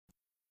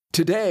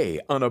Today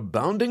on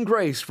Abounding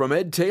Grace from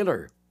Ed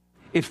Taylor.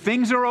 If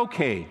things are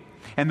okay,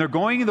 and they're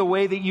going the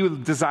way that you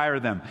desire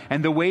them,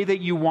 and the way that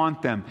you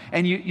want them,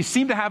 and you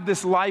seem to have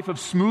this life of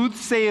smooth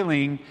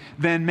sailing,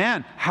 then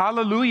man,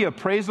 hallelujah,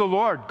 praise the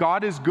Lord.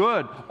 God is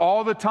good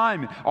all the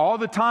time. All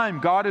the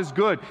time, God is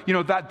good. You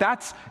know,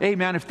 that's, hey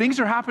man, if things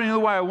are happening the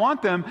way I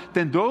want them,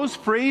 then those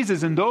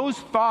phrases and those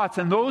thoughts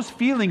and those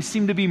feelings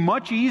seem to be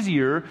much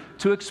easier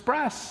to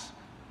express.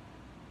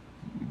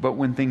 But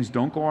when things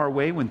don't go our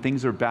way, when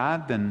things are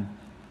bad, then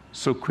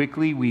so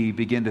quickly we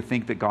begin to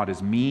think that God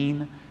is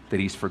mean, that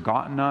He's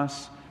forgotten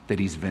us, that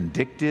He's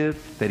vindictive,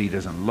 that He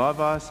doesn't love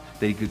us,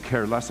 that He could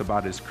care less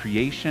about His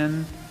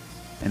creation.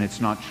 And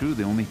it's not true.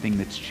 The only thing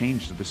that's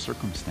changed are the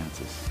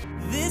circumstances.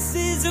 This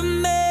is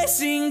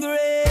amazing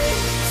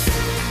grace.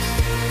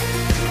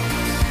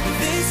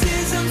 This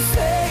is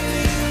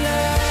unfailing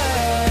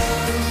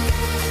love.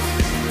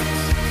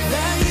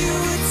 That you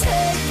would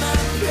take my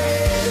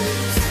place.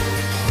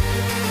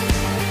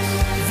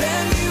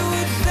 That you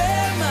would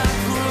bear my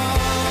cross.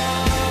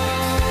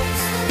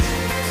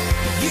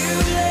 You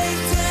laid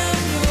down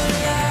your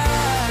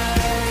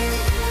life.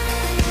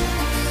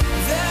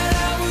 That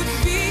I would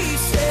be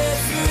set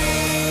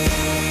free.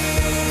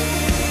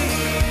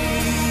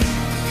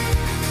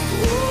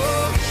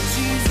 Oh,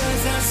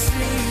 Jesus, I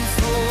sing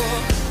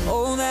for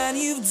all that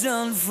you've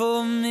done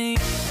for me.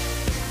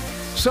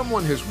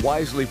 Someone has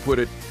wisely put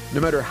it, no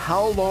matter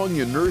how long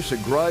you nurse a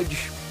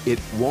grudge,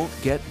 it won't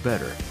get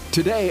better.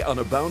 Today on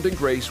Abounding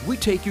Grace, we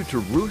take you to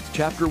Ruth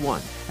chapter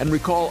 1 and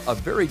recall a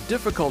very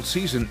difficult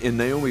season in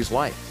Naomi's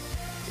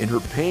life. In her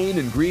pain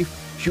and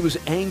grief, she was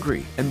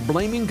angry and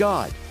blaming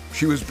God.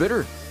 She was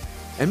bitter.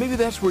 And maybe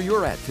that's where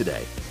you're at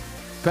today.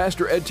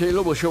 Pastor Ed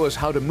Taylor will show us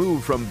how to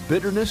move from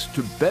bitterness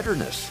to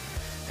betterness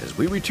as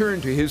we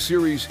return to his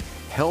series,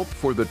 Help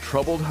for the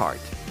Troubled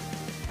Heart.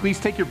 Please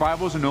take your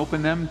Bibles and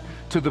open them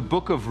to the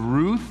book of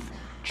Ruth,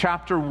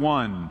 chapter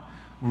 1.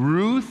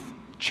 Ruth,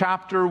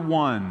 chapter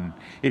 1.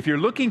 If you're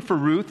looking for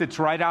Ruth, it's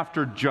right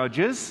after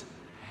Judges,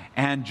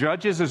 and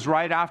Judges is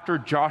right after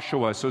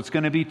Joshua. So it's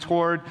going to be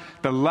toward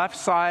the left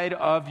side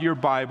of your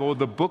Bible,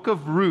 the book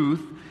of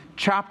Ruth,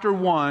 chapter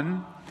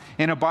 1,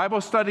 in a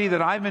Bible study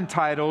that I've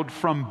entitled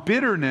From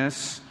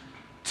Bitterness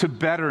to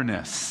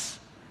Betterness.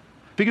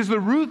 Because the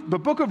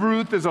book of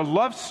Ruth is a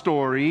love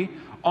story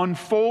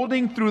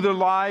unfolding through the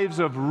lives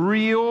of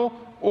real,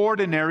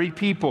 ordinary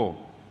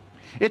people.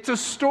 It's a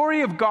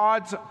story of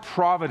God's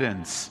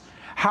providence,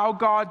 how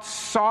God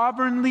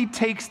sovereignly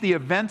takes the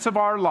events of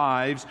our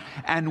lives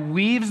and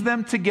weaves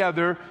them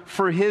together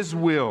for His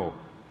will.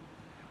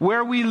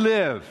 Where we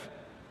live,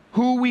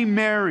 who we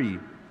marry,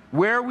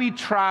 where we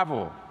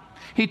travel.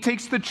 He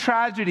takes the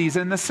tragedies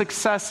and the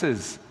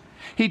successes.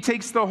 He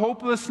takes the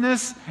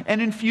hopelessness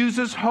and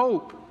infuses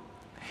hope.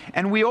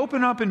 And we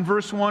open up in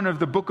verse 1 of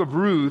the book of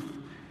Ruth,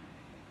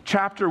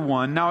 chapter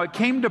 1. Now it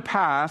came to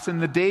pass in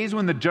the days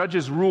when the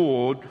judges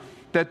ruled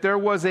that there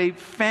was a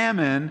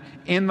famine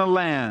in the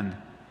land.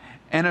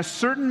 And a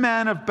certain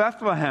man of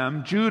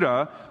Bethlehem,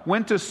 Judah,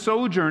 went to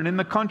sojourn in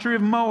the country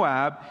of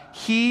Moab,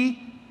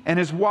 he and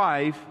his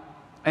wife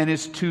and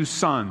his 2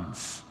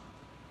 sons.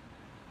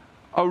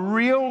 A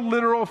real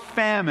literal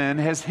famine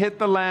has hit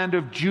the land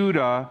of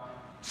Judah,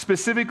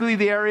 specifically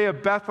the area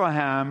of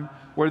Bethlehem,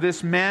 where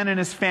this man and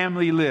his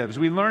family lives.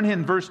 We learn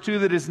in verse 2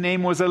 that his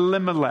name was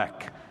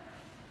Elimelech.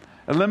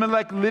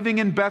 Elimelech living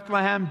in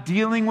Bethlehem,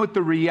 dealing with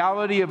the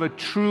reality of a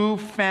true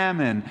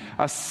famine,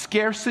 a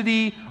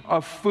scarcity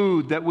of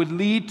food that would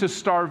lead to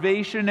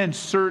starvation and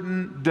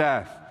certain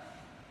death.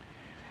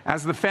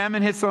 As the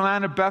famine hits the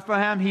land of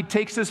Bethlehem, he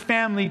takes his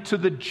family to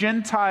the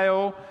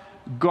Gentile,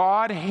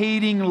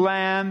 God-hating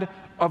land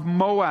of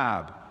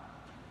Moab.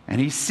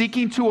 And he's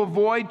seeking to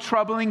avoid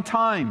troubling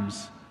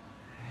times.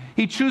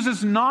 He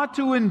chooses not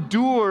to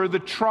endure the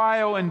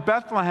trial in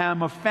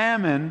Bethlehem of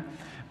famine,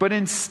 but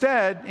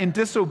instead, in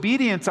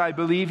disobedience, I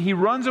believe, he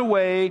runs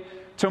away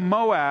to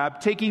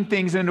Moab, taking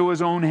things into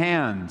his own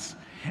hands.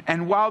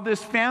 And while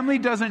this family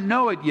doesn't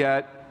know it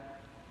yet,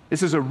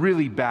 this is a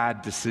really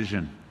bad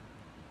decision.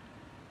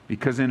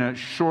 Because in a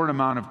short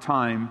amount of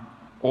time,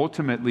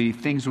 ultimately,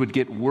 things would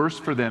get worse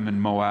for them in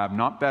Moab,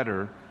 not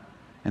better.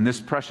 And this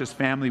precious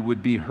family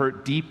would be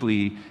hurt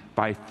deeply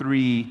by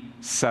 3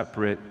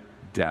 separate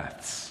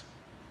deaths.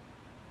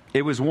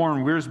 It was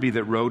Warren Wiersbe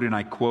that wrote, and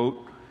I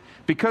quote,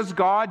 "Because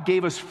God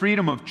gave us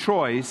freedom of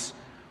choice,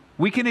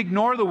 we can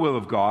ignore the will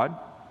of God.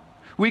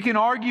 We can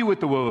argue with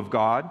the will of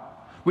God.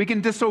 We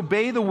can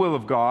disobey the will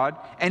of God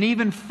and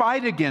even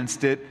fight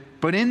against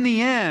it. But in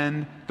the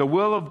end, the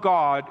will of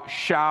God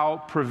shall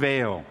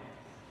prevail."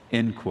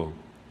 End quote.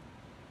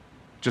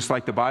 Just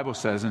like the Bible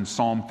says in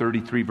Psalm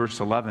 33, verse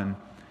 11,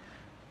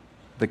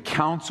 "The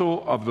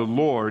counsel of the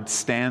Lord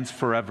stands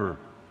forever,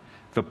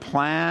 the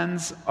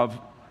plans of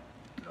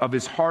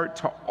His heart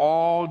to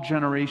all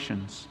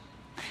generations."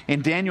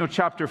 In Daniel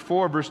chapter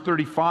 4, verse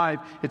 35,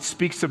 it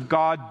speaks of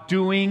God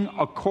doing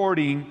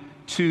according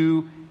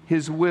to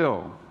His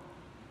will.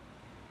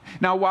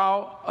 Now,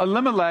 while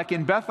Elimelech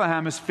in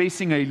Bethlehem is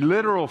facing a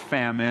literal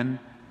famine,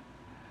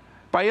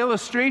 By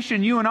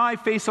illustration, you and I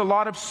face a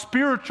lot of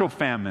spiritual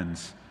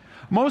famines.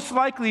 Most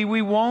likely,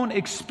 we won't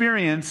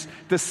experience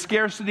the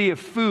scarcity of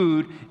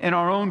food in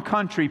our own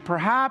country.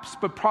 Perhaps,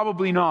 but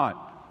probably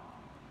not.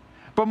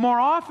 But more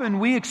often,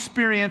 we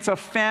experience a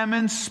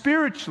famine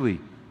spiritually.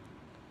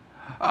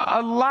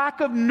 A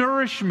lack of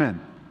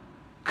nourishment.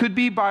 Could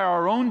be by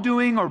our own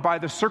doing or by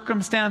the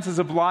circumstances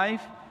of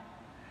life.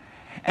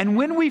 And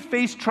when we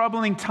face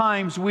troubling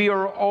times, we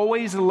are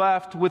always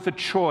left with a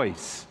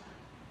choice.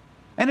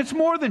 And it's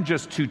more than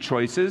just two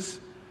choices.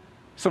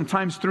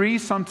 Sometimes three,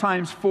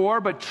 sometimes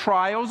four, but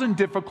trials and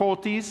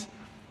difficulties,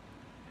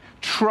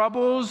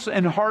 troubles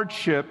and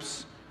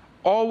hardships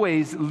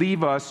always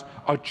leave us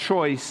a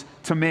choice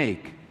to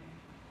make.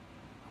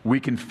 We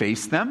can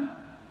face them,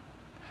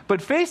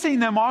 but facing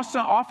them also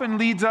often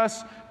leads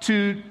us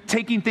to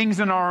taking things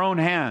in our own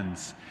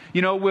hands.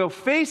 We'll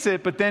face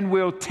it, but then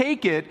we'll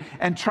take it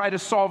and try to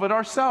solve it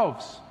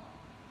ourselves.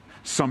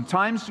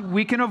 Sometimes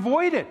we can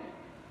avoid it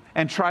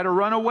and try to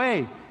run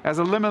away, as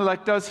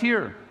Elimelech does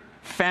here.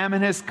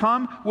 Famine has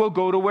come, we'll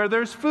go to where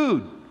there's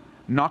food,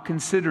 not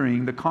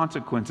considering the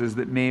consequences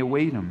that may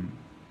await him.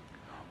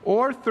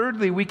 Or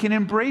thirdly, we can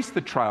embrace the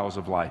trials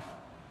of life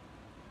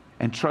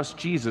and trust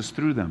Jesus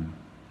through them,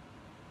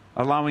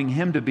 allowing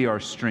him to be our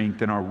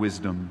strength and our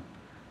wisdom.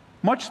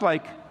 Much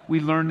like we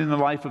learned in the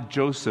life of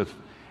Joseph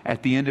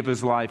at the end of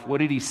his life. What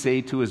did he say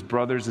to his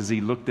brothers as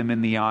he looked them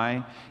in the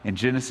eye? In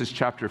Genesis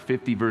chapter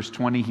 50, verse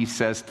 20, he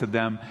says to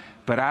them,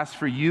 "But as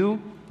for you,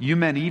 you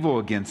meant evil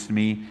against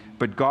me,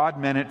 but God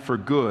meant it for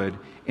good,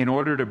 in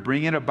order to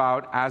bring it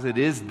about as it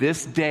is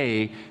this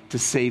day, to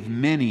save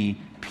many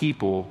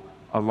people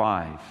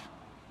alive."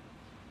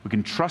 We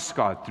can trust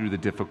God through the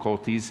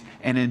difficulties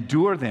and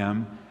endure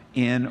them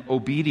in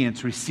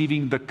obedience,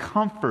 receiving the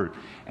comfort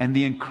and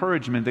the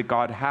encouragement that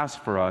God has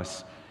for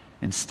us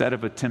instead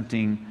of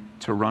attempting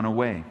to run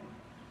away.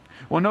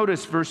 Well,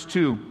 notice verse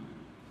 2.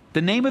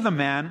 The name of the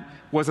man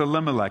was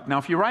Elimelech. Now,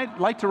 if you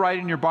like to write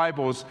in your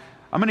Bibles,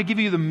 I'm going to give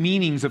you the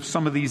meanings of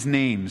some of these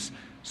names.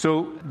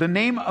 So the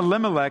name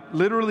Elimelech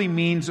literally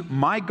means,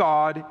 "My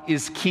God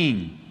is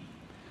king."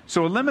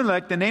 So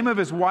Elimelech, the name of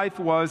his wife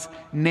was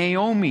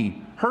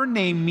Naomi. Her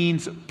name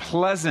means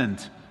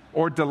pleasant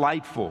or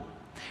delightful.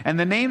 And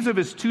the names of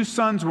his two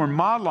sons were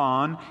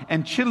Mahlon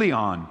and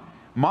Chilion.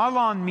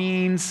 Mahlon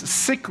means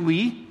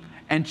sickly,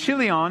 and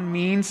Chilion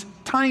means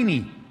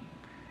tiny.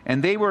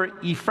 And they were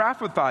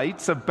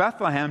Ephrathites of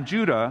Bethlehem,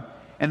 Judah,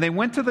 and they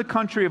went to the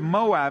country of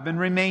Moab and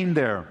remained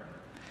there.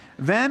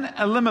 Then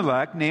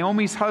Elimelech,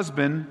 Naomi's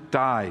husband,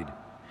 died,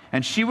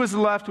 and she was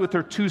left with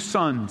her two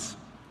sons.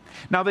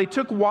 Now they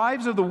took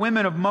wives of the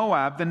women of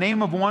Moab. The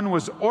name of one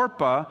was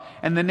Orpah,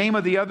 and the name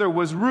of the other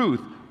was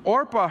Ruth.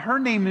 Orpah, her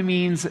name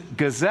means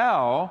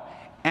gazelle,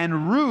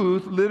 and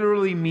Ruth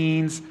literally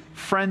means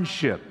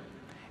friendship.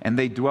 And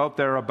they dwelt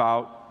there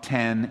about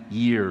 10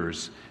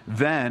 years.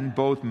 Then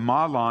both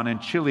Mahlon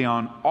and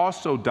Chilion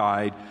also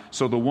died,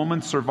 so the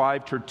woman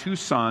survived her two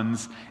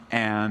sons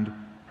and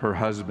her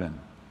husband.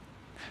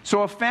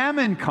 So a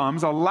famine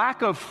comes, a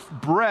lack of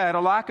bread,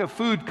 a lack of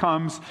food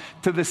comes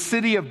to the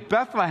city of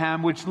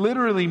Bethlehem, which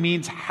literally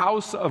means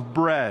house of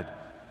bread.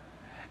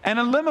 And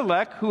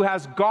Elimelech, who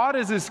has God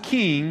as his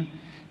king,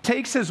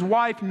 takes his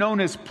wife known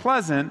as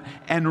Pleasant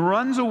and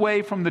runs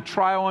away from the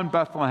trial in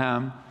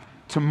Bethlehem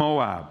to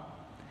Moab.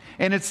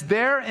 And it's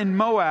there in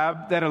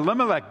Moab that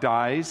Elimelech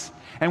dies,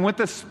 and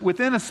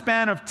within a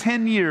span of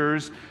 10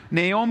 years,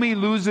 Naomi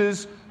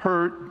loses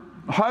her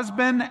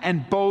husband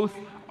and both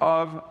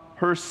of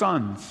her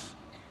sons.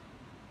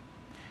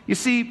 You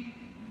see,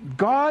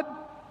 God,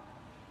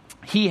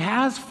 he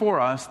has for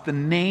us the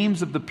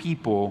names of the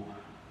people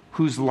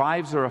whose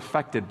lives are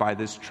affected by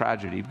this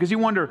tragedy. Because you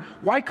wonder,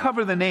 why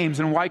cover the names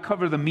and why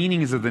cover the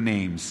meanings of the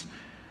names?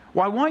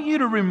 Well, I want you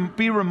to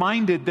be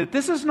reminded that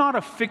this is not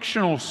a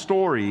fictional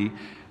story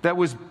that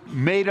was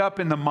made up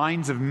in the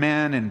minds of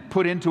men and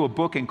put into a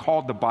book and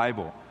called the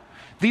Bible.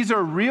 These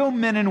are real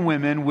men and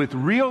women with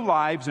real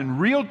lives and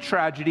real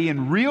tragedy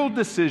and real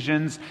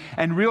decisions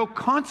and real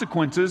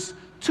consequences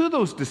to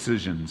those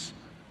decisions.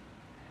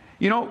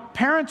 You know,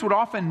 parents would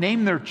often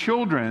name their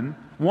children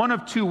one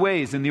of two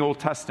ways in the Old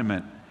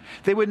Testament.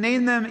 They would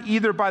name them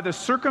either by the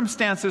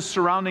circumstances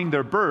surrounding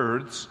their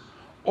births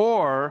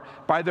or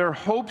by their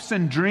hopes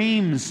and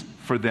dreams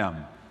for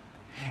them.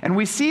 And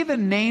we see the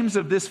names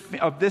of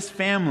this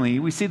family,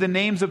 we see the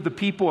names of the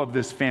people of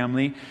this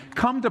family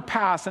come to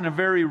pass in a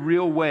very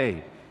real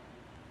way.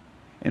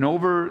 And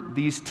over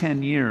these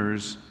 10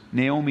 years,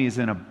 Naomi is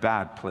in a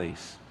bad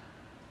place,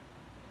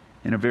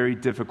 in a very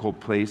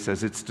difficult place.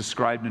 As it's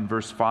described in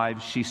verse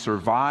 5, she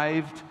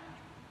survived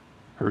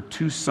her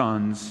two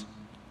sons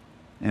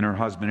and her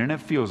husband. And it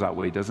feels that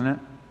way, doesn't it?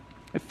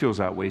 It feels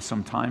that way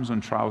sometimes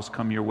when trials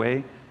come your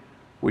way,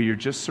 where you're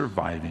just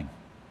surviving.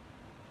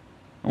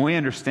 And we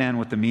understand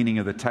what the meaning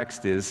of the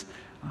text is.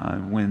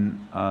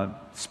 When a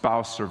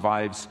spouse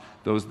survives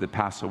those that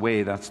pass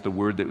away, that's the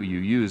word that you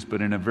use.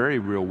 But in a very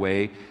real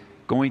way,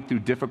 going through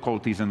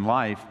difficulties in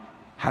life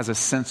has a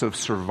sense of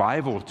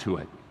survival to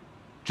it.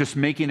 Just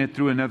making it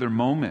through another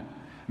moment,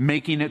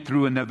 making it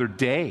through another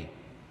day.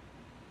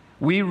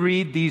 We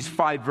read these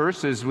 5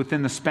 verses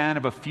within the span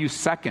of a few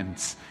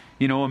seconds,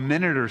 a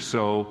minute or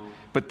so,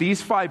 but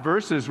these 5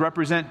 verses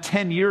represent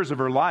 10 years of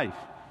her life.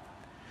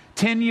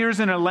 10 years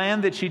in a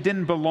land that she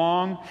didn't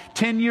belong,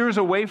 10 years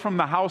away from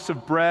the house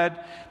of bread,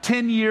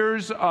 10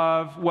 years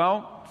of,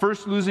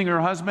 first losing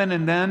her husband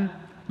and then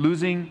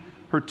losing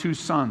her 2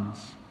 sons.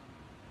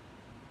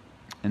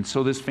 And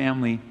so this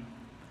family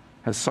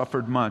has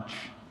suffered much.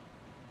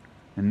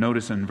 And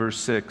notice in verse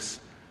 6,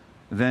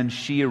 then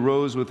she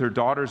arose with her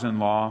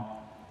daughters-in-law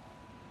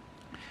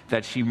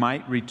that she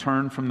might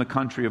return from the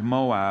country of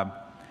Moab,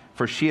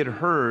 for she had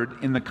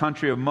heard in the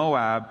country of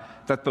Moab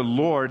that the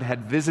Lord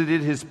had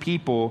visited his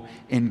people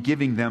in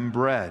giving them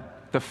bread.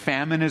 The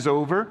famine is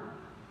over,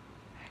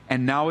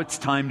 and now it's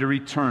time to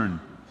return.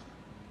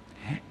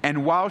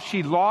 And while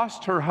she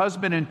lost her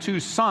husband and 2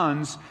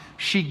 sons,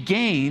 she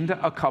gained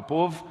a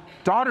couple of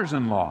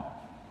daughters-in-law.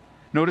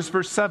 Notice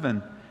verse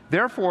 7.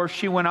 Therefore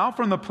she went out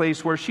from the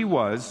place where she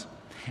was,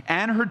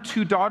 and her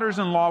 2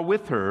 daughters-in-law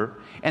with her,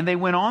 and they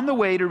went on the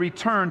way to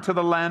return to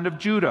the land of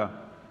Judah.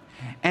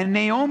 And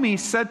Naomi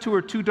said to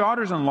her 2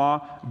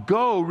 daughters-in-law,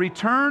 go,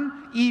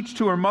 return each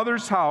to her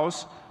mother's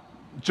house.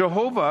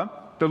 Jehovah,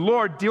 the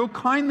Lord, deal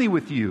kindly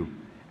with you,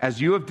 as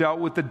you have dealt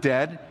with the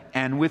dead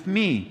and with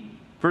me.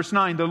 Verse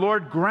 9, the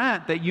Lord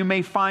grant that you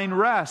may find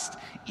rest,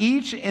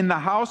 each in the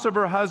house of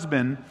her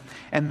husband.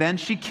 And then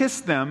she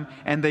kissed them,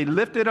 and they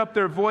lifted up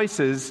their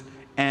voices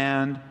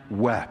and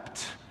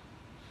wept.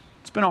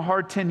 It's been a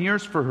hard 10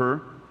 years for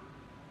her,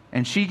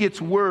 and she gets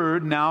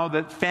word now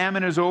that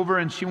famine is over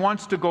and she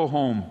wants to go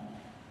home.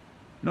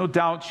 No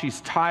doubt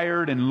she's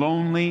tired and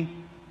lonely.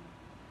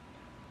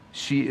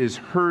 She is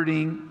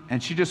hurting,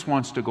 and she just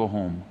wants to go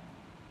home.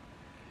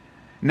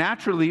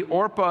 Naturally,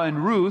 Orpah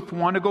and Ruth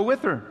want to go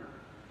with her,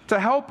 to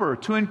help her,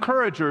 to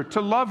encourage her,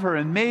 to love her.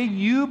 And may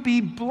you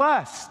be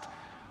blessed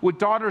with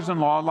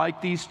daughters-in-law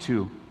like these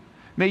 2.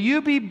 May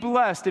you be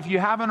blessed, if you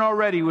haven't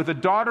already, with a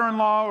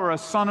daughter-in-law or a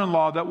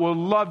son-in-law that will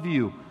love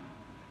you.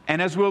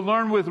 And as we'll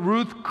learn with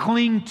Ruth,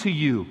 cling to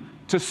you,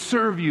 to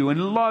serve you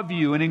and love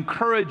you and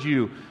encourage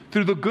you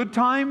through the good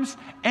times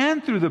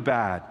and through the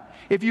bad.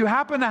 If you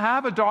happen to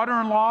have a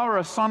daughter-in-law or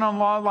a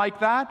son-in-law like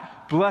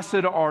that,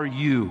 blessed are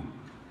you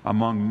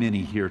among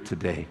many here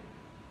today.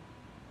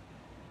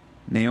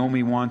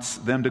 Naomi wants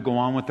them to go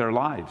on with their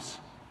lives.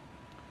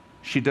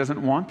 She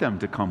doesn't want them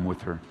to come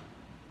with her.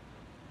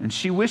 And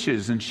she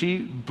wishes and she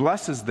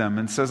blesses them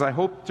and says, I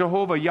hope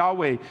Jehovah,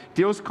 Yahweh,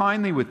 deals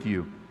kindly with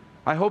you.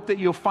 I hope that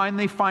you'll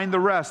finally find the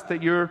rest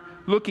that you're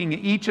looking,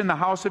 each in the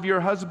house of your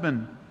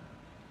husband.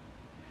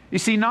 You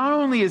see, not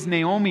only is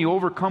Naomi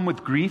overcome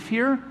with grief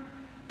here,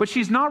 but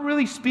she's not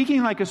really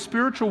speaking like a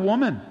spiritual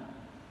woman.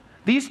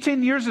 These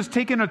 10 years has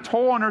taken a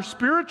toll on her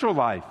spiritual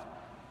life,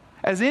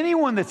 as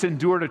anyone that's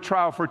endured a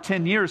trial for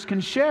 10 years can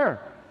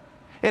share.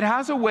 It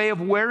has a way of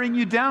wearing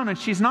you down, and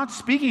she's not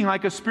speaking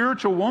like a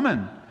spiritual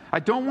woman. I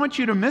don't want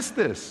you to miss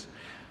this.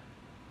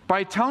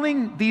 By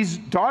telling these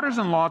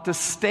daughters-in-law to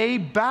stay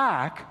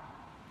back,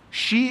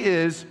 she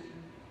is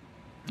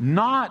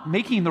not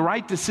making the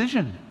right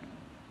decision.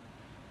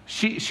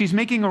 She's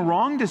making a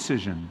wrong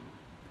decision.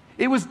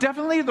 It was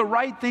definitely the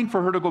right thing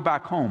for her to go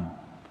back home,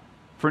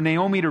 for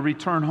Naomi to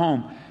return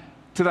home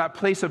to that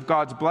place of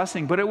God's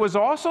blessing. But it was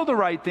also the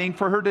right thing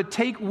for her to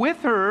take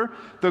with her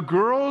the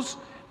girls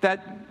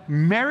that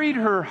married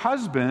her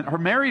husband, or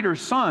married her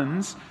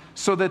sons,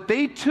 so that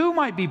they too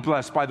might be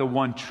blessed by the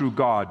one true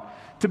God,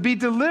 to be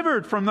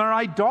delivered from their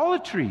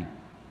idolatry.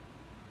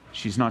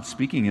 She's not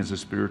speaking as a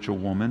spiritual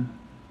woman,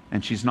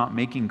 and she's not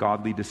making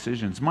godly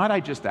decisions. Might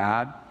I just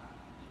add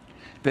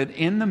that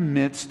in the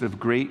midst of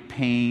great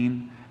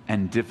pain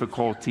and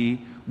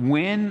difficulty,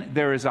 when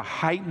there is a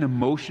heightened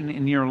emotion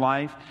in your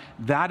life,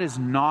 that is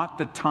not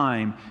the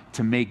time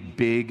to make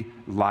big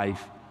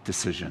life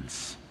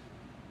decisions.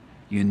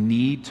 You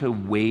need to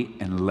wait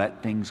and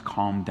let things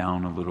calm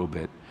down a little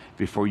bit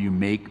before you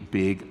make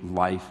big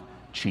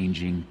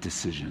life-changing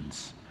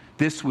decisions.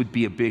 This would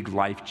be a big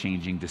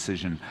life-changing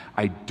decision.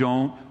 I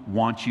don't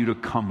want you to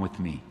come with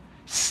me.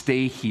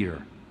 Stay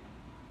here.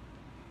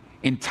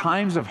 In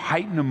times of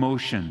heightened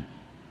emotion,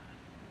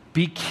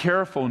 be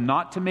careful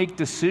not to make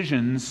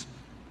decisions,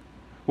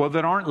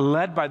 that aren't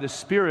led by the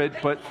Spirit,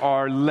 but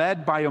are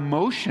led by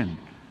emotion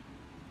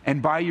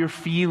and by your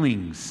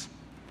feelings.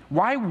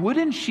 Why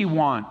wouldn't she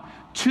want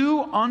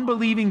 2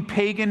 unbelieving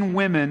pagan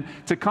women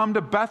to come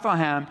to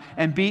Bethlehem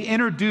and be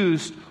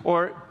introduced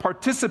or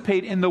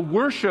participate in the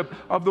worship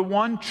of the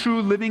one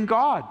true living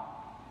God?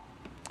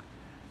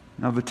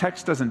 Now, the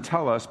text doesn't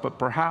tell us, but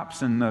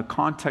perhaps in the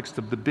context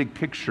of the big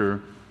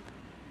picture,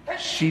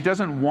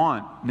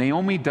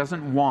 Naomi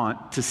doesn't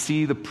want to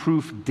see the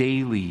proof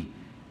daily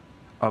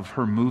of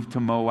her move to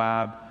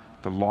Moab,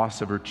 the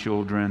loss of her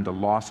children, the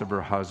loss of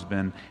her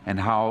husband, and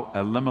how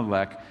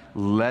Elimelech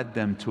led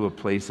them to a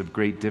place of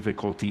great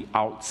difficulty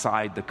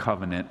outside the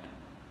covenant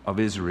of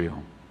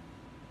Israel.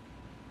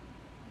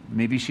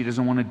 Maybe she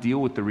doesn't want to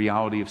deal with the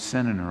reality of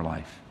sin in her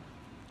life.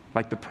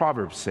 Like the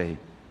Proverbs say,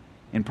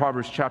 In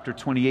Proverbs chapter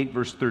 28,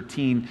 verse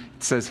 13,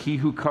 it says, "He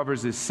who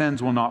covers his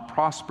sins will not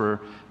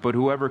prosper, but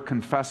whoever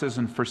confesses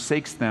and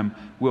forsakes them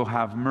will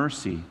have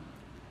mercy."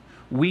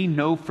 We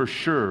know for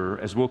sure,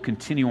 as we'll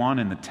continue on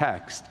in the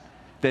text,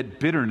 that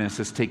bitterness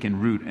has taken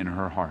root in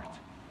her heart.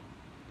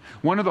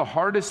 One of the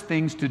hardest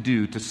things to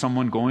do to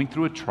someone going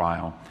through a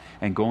trial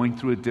and going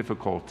through a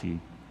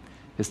difficulty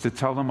is to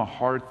tell them a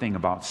hard thing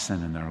about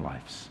sin in their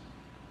lives.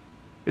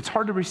 It's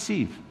hard to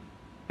receive,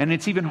 and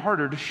it's even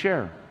harder to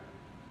share.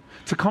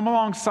 To come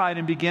alongside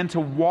and begin to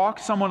walk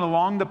someone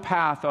along the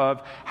path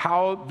of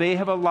how they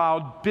have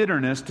allowed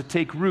bitterness to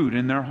take root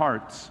in their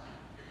hearts.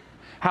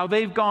 How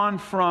they've gone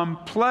from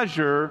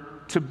pleasure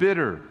to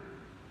bitter,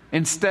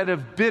 instead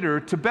of bitter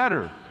to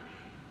better.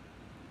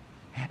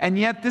 And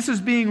yet this is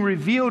being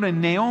revealed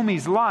in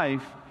Naomi's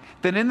life,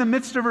 that in the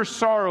midst of her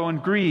sorrow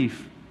and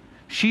grief,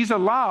 she's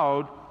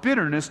allowed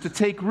bitterness to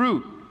take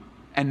root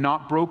and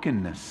not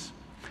brokenness.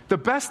 The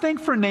best thing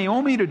for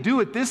Naomi to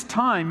do at this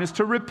time is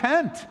to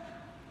repent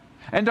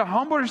and to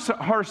humble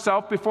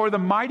herself before the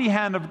mighty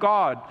hand of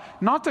God,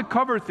 not to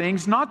cover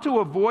things, not to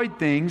avoid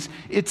things.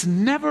 It's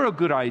never a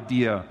good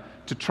idea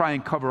to try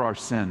and cover our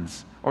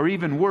sins, or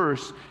even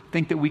worse,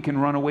 think that we can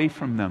run away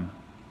from them,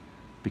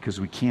 because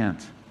we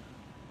can't.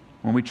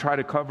 When we try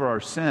to cover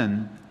our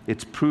sin,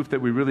 it's proof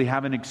that we really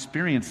haven't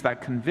experienced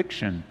that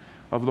conviction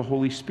of the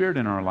Holy Spirit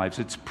in our lives.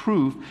 It's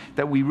proof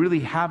that we really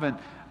haven't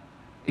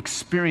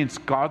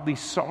experienced godly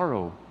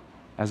sorrow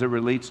as it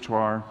relates to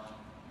our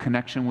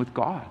connection with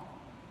God.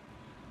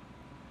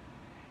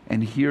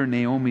 And here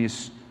Naomi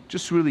is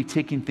just really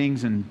taking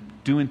things and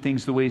doing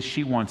things the way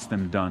she wants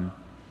them done.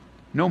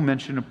 No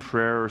mention of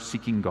prayer or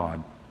seeking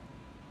God.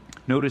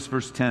 Notice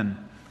verse 10.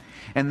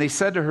 "And they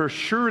said to her,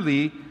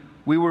 'Surely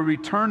we will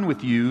return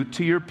with you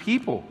to your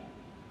people.'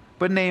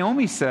 But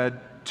Naomi said,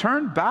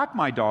 'Turn back,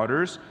 my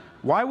daughters.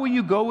 Why will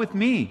you go with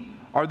me?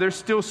 Are there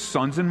still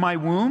sons in my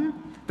womb,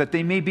 that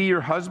they may be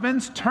your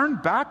husbands? Turn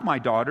back, my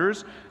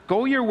daughters.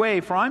 Go your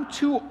way, for I'm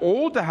too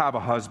old to have a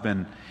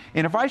husband.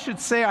 And if I should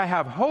say I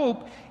have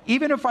hope,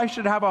 even if I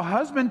should have a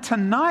husband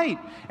tonight,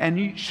 and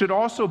you should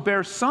also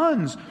bear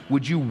sons,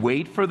 would you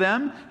wait for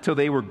them till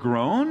they were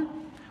grown?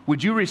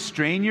 Would you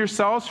restrain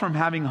yourselves from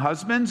having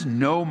husbands?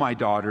 No, my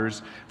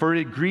daughters, for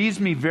it grieves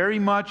me very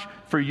much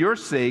for your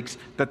sakes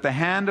that the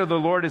hand of the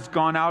Lord has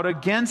gone out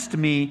against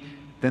me.'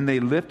 Then they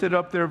lifted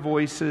up their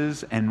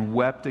voices and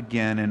wept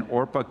again, and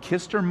Orpah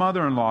kissed her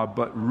mother-in-law,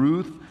 but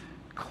Ruth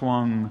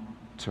clung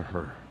to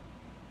her."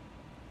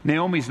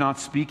 Naomi's not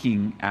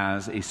speaking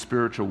as a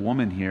spiritual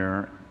woman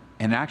here,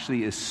 and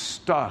actually is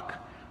stuck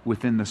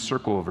within the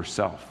circle of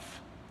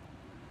herself.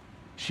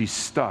 She's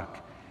stuck.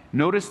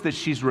 Notice that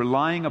she's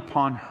relying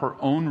upon her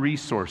own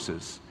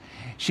resources.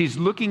 She's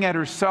looking at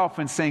herself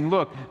and saying,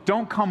 "Look,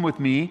 don't come with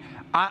me.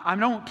 I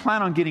don't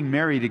plan on getting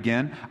married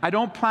again. I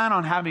don't plan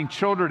on having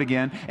children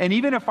again. And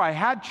even if I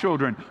had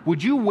children,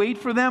 would you wait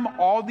for them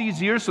all these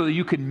years so that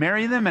you could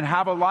marry them and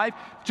have a life?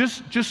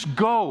 Just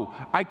go.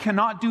 I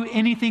cannot do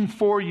anything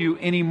for you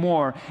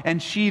anymore."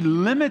 And she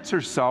limits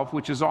herself,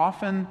 which is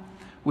often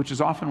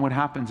what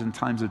happens in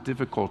times of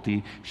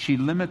difficulty. She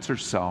limits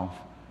herself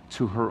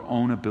to her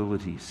own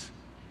abilities,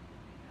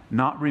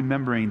 not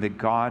remembering that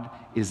God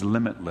is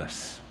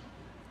limitless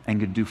and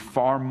can do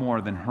far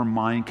more than her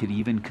mind could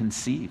even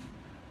conceive.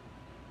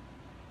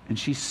 And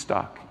she's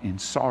stuck in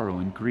sorrow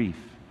and grief.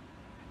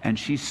 And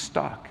she's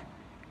stuck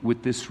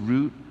with this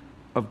root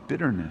of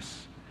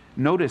bitterness.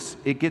 Notice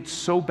it gets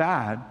so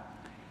bad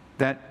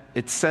that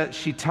it says,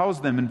 she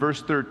tells them in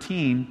verse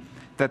 13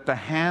 that the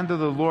hand of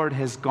the Lord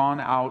has gone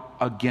out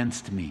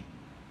against me.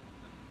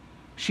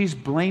 She's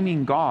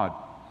blaming God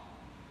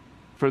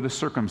for the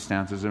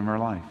circumstances in her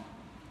life.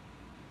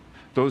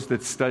 Those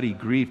that study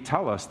grief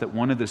tell us that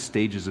one of the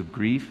stages of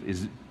grief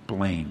is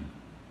blame,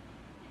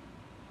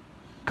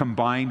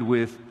 combined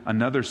with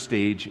another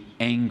stage,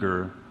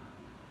 anger.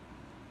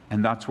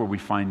 And that's where we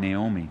find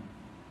Naomi.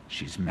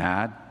 She's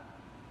mad,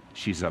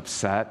 she's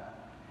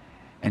upset,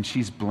 and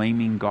she's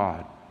blaming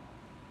God.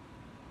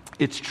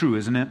 It's true,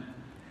 isn't it?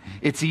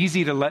 It's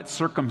easy to let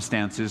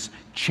circumstances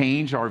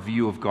change our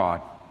view of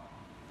God.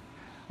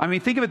 I mean,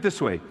 think of it this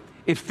way.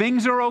 If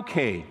things are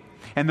okay,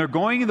 and they're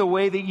going the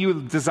way that you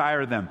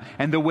desire them,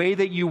 and the way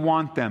that you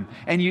want them,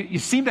 and you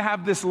seem to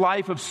have this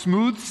life of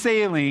smooth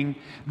sailing,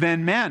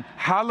 then man,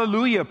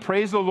 hallelujah,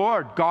 praise the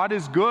Lord. God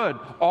is good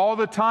all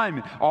the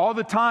time. All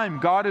the time,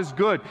 God is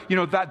good. You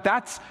know,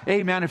 that's,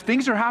 hey man, if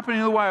things are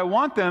happening the way I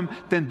want them,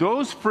 then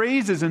those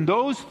phrases and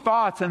those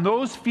thoughts and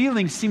those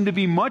feelings seem to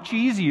be much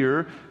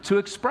easier to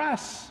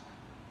express.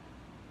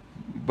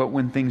 But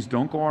when things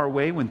don't go our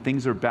way, when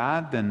things are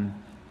bad, then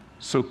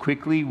so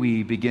quickly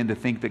we begin to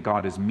think that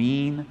God is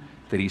mean,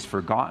 that He's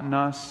forgotten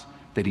us,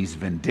 that He's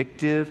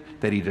vindictive,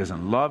 that He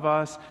doesn't love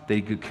us, that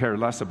He could care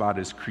less about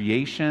His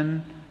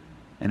creation.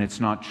 And it's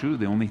not true.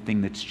 The only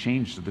thing that's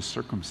changed are the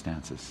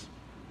circumstances.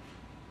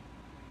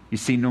 You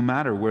see, no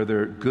matter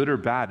whether good or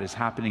bad is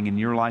happening in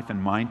your life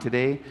and mine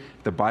today,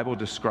 the Bible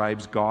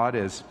describes God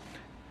as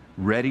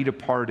ready to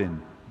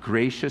pardon,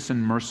 gracious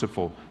and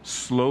merciful,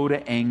 slow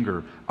to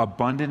anger,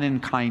 abundant in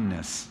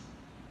kindness,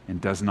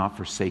 and does not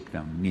forsake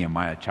them.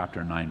 Nehemiah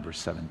chapter 9, verse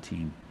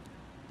 17.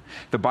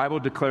 The Bible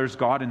declares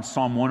God in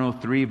Psalm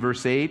 103,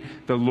 verse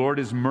 8, the Lord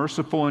is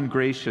merciful and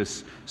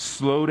gracious,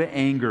 slow to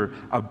anger,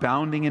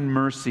 abounding in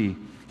mercy.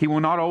 He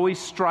will not always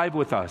strive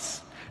with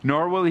us,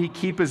 nor will he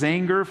keep his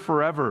anger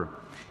forever.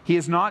 He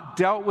has not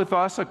dealt with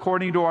us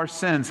according to our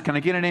sins. Can I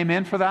get an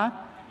amen for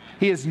that?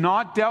 He has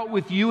not dealt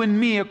with you and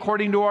me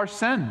according to our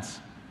sins.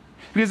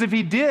 Because if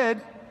he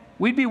did,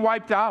 we'd be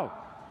wiped out.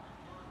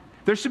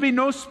 There should be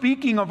no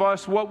speaking of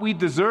us what we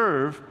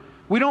deserve.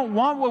 We don't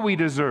want what we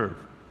deserve.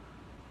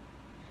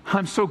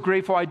 I'm so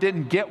grateful I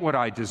didn't get what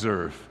I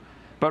deserve,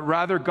 but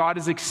rather God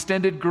has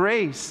extended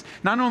grace.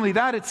 Not only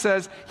that, it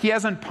says he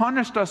hasn't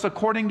punished us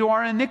according to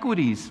our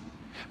iniquities,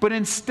 but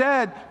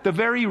instead the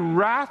very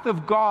wrath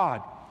of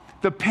God,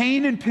 the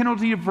pain and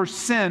penalty for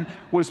sin,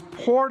 was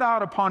poured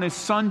out upon his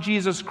Son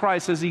Jesus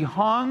Christ as he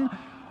hung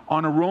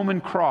on a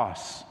Roman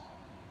cross,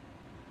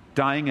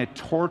 dying a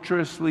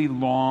torturously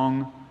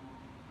long,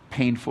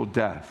 painful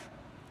death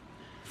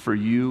for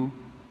you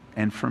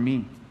and for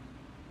me.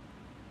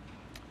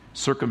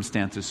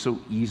 Circumstances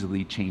so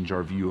easily change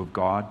our view of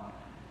God.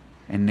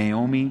 And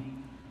Naomi,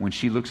 when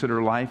she looks at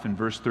her life in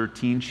verse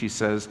 13, she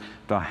says,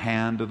 the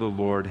hand of the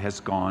Lord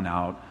has gone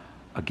out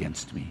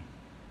against me.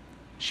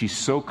 She's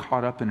so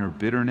caught up in her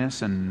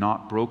bitterness and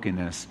not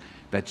brokenness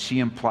that she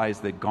implies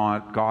that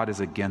God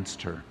is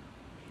against her.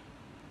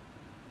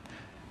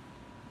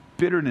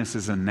 Bitterness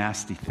is a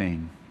nasty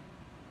thing.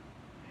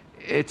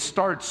 It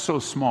starts so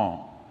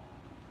small.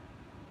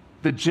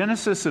 The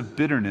genesis of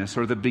bitterness,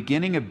 or the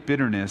beginning of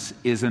bitterness,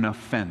 is an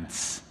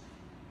offense.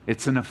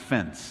 It's an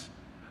offense.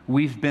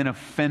 We've been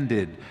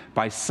offended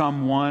by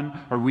someone,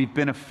 or we've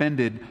been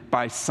offended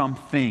by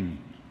something.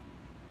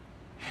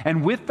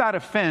 And with that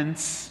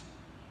offense,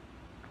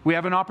 we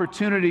have an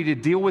opportunity to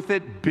deal with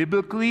it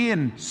biblically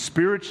and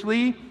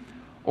spiritually,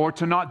 or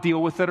to not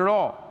deal with it at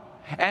all.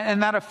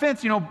 And that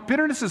offense,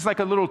 bitterness is like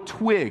a little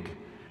twig.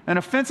 An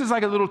offense is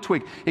like a little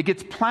twig. It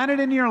gets planted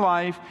in your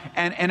life,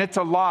 and it's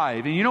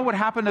alive. And you know what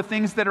happened to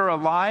things that are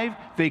alive?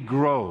 They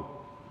grow.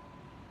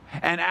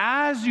 And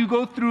as you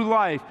go through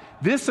life,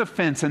 this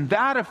offense and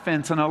that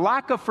offense and a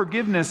lack of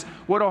forgiveness,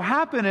 what will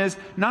happen is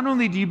not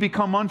only do you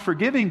become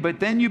unforgiving, but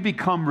then you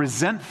become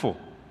resentful.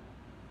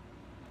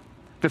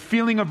 The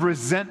feeling of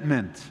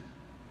resentment,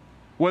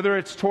 whether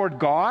it's toward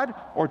God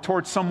or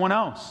toward someone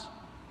else.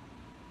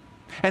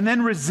 And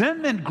then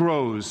resentment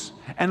grows,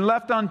 and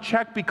left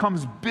unchecked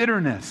becomes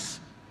bitterness.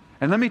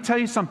 And let me tell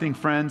you something,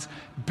 friends.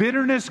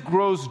 Bitterness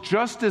grows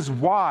just as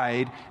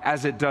wide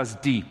as it does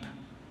deep.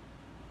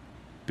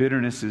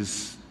 Bitterness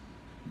is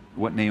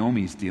what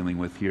Naomi's dealing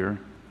with here.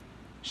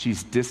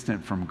 She's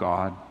distant from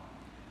God.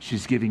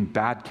 She's giving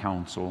bad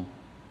counsel.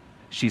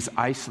 She's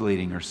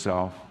isolating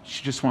herself.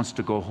 She just wants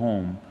to go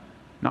home,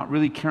 not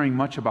really caring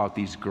much about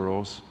these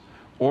girls.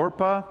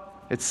 Orpah,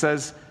 it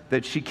says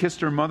that she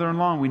kissed her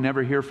mother-in-law, and we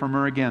never hear from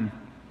her again.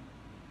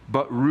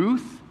 But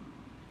Ruth,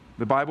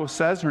 the Bible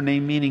says, her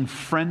name meaning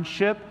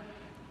friendship,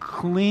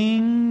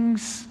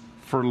 clings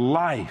for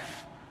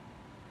life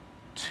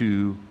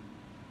to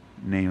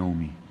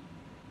Naomi.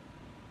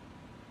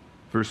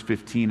 Verse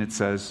 15, it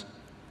says,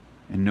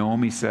 and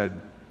Naomi said,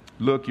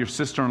 look, your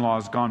sister-in-law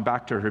has gone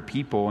back to her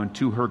people and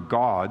to her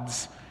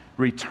gods.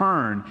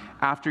 Return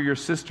after your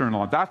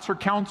sister-in-law. That's her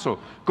counsel.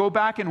 Go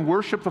back and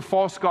worship the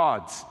false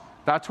gods.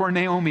 That's where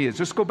Naomi is.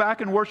 Just go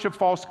back and worship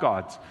false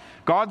gods.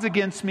 God's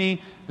against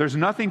me. There's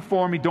nothing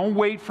for me. Don't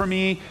wait for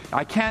me.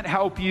 I can't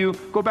help you.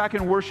 Go back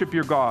and worship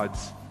your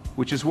gods,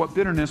 which is what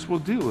bitterness will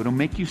do. It'll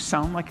make you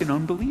sound like an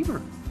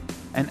unbeliever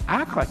and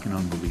act like an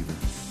unbeliever.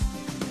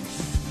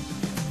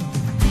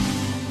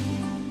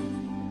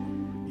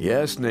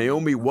 Yes,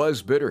 Naomi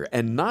was bitter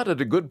and not at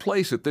a good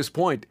place at this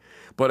point.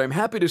 But I'm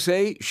happy to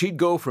say she'd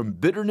go from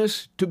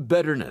bitterness to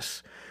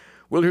betterness.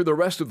 We'll hear the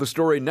rest of the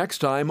story next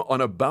time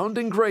on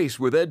Abounding Grace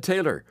with Ed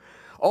Taylor.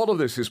 All of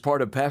this is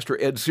part of Pastor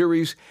Ed's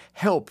series,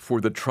 Help for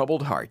the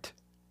Troubled Heart.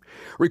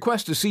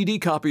 Request a CD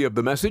copy of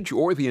the message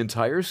or the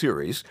entire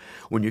series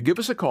when you give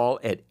us a call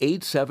at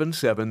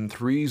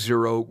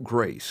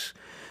 877-30-GRACE.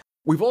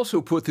 We've also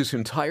put this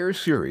entire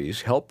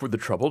series, Help for the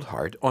Troubled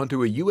Heart,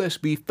 onto a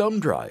USB thumb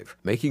drive,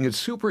 making it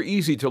super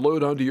easy to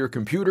load onto your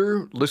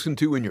computer, listen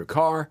to in your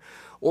car,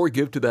 or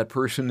give to that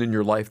person in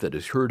your life that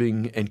is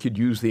hurting and could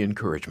use the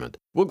encouragement.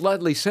 We'll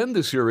gladly send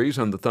the series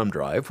on the thumb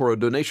drive for a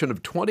donation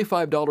of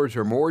 $25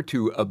 or more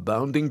to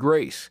Abounding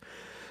Grace.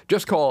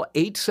 Just call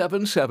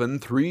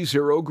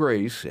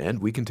 877-30-GRACE and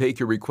we can take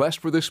your request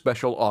for this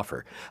special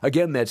offer.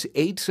 Again, that's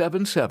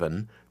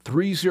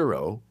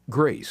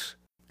 877-30-GRACE.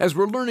 As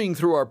we're learning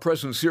through our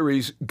present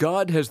series,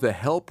 God has the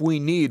help we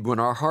need when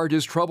our heart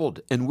is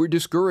troubled and we're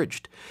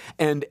discouraged.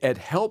 And at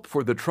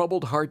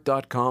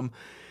helpforthetroubledheart.com,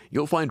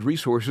 you'll find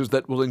resources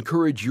that will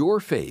encourage your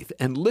faith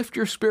and lift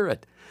your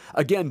spirit.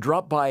 Again,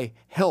 drop by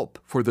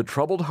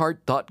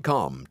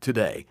helpforthetroubledheart.com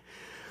today.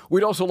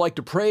 We'd also like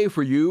to pray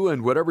for you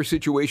and whatever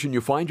situation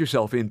you find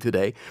yourself in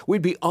today.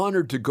 We'd be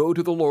honored to go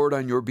to the Lord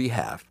on your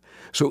behalf.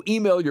 So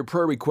email your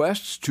prayer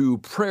requests to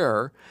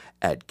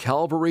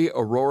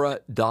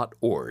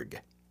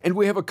prayer@calvaryaurora.org. And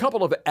we have a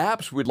couple of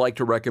apps we'd like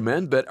to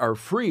recommend that are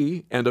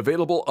free and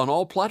available on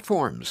all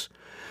platforms.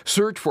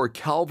 Search for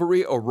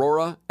Calvary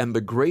Aurora and the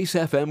Grace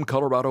FM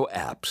Colorado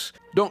apps.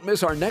 Don't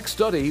miss our next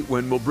study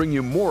when we'll bring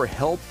you more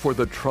help for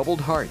the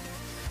troubled heart.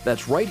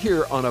 That's right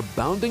here on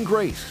Abounding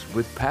Grace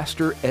with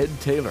Pastor Ed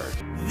Taylor.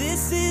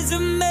 This is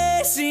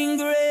amazing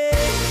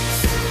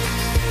grace.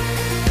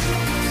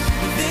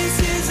 This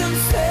is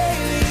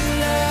unfailing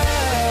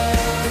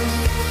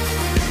love.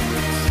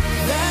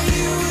 That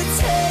you would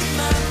take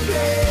my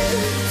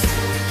place.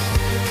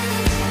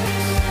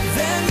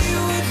 That you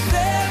would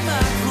bear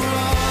my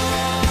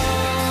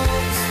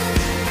cross.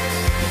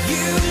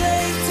 You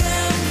laid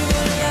down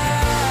your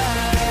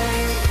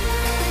life.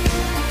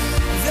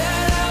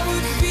 That I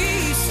would be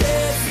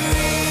set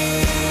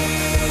free.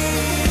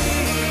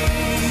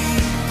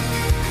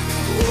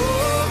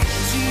 Oh,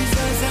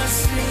 Jesus, I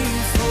sing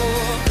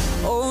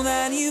for all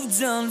that you've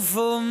done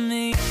for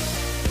me.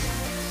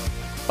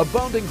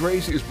 Abounding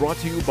Grace is brought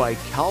to you by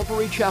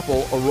Calvary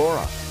Chapel,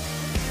 Aurora.